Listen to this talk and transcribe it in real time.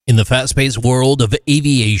In the fast-paced world of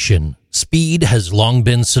aviation, speed has long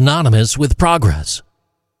been synonymous with progress.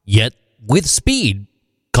 Yet, with speed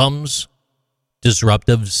comes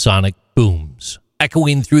disruptive sonic booms,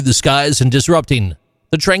 echoing through the skies and disrupting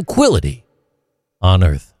the tranquility on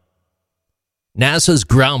Earth. NASA's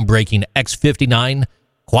groundbreaking X-59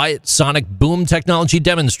 quiet sonic boom technology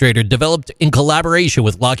demonstrator, developed in collaboration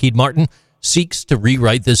with Lockheed Martin, seeks to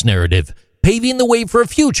rewrite this narrative, paving the way for a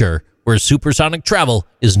future where supersonic travel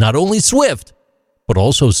is not only swift, but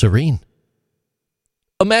also serene.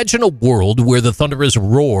 Imagine a world where the thunderous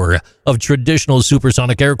roar of traditional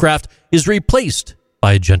supersonic aircraft is replaced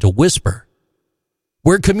by a gentle whisper,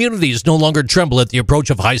 where communities no longer tremble at the approach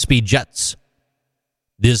of high-speed jets.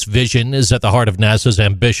 This vision is at the heart of NASA's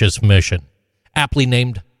ambitious mission, aptly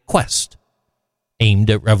named Quest, aimed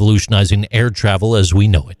at revolutionizing air travel as we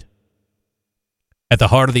know it. At the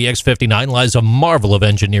heart of the X-59 lies a marvel of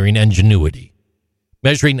engineering ingenuity.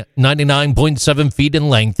 Measuring 99.7 feet in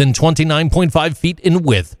length and 29.5 feet in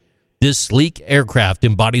width, this sleek aircraft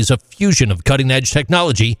embodies a fusion of cutting-edge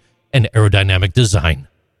technology and aerodynamic design.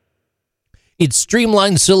 Its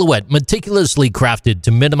streamlined silhouette, meticulously crafted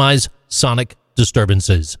to minimize sonic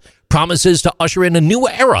disturbances, promises to usher in a new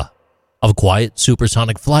era of quiet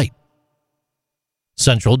supersonic flight.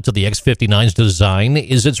 Central to the X-59's design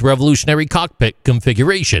is its revolutionary cockpit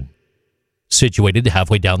configuration. Situated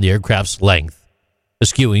halfway down the aircraft's length,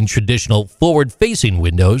 eschewing traditional forward-facing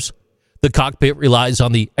windows, the cockpit relies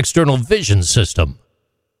on the external vision system.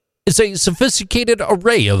 It's a sophisticated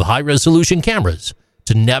array of high-resolution cameras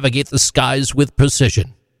to navigate the skies with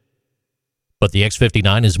precision. But the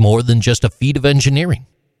X-59 is more than just a feat of engineering.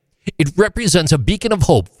 It represents a beacon of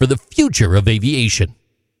hope for the future of aviation.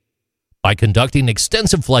 By conducting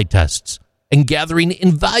extensive flight tests and gathering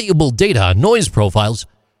invaluable data on noise profiles,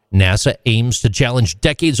 NASA aims to challenge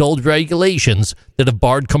decades-old regulations that have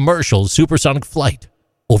barred commercial supersonic flight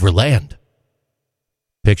over land.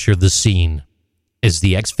 Picture the scene as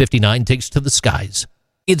the X-59 takes to the skies,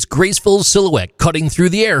 its graceful silhouette cutting through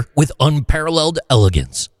the air with unparalleled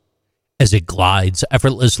elegance. As it glides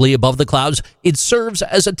effortlessly above the clouds, it serves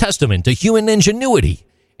as a testament to human ingenuity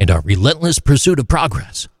and our relentless pursuit of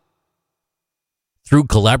progress. Through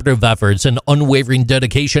collaborative efforts and unwavering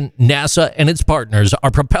dedication, NASA and its partners are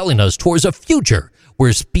propelling us towards a future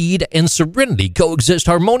where speed and serenity coexist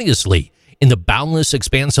harmoniously in the boundless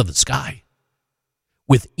expanse of the sky.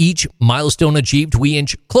 With each milestone achieved, we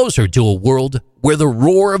inch closer to a world where the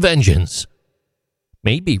roar of engines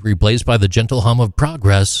may be replaced by the gentle hum of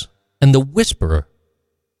progress and the whisper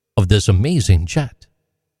of this amazing jet.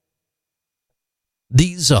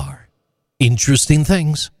 These are Interesting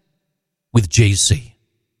Things with JC.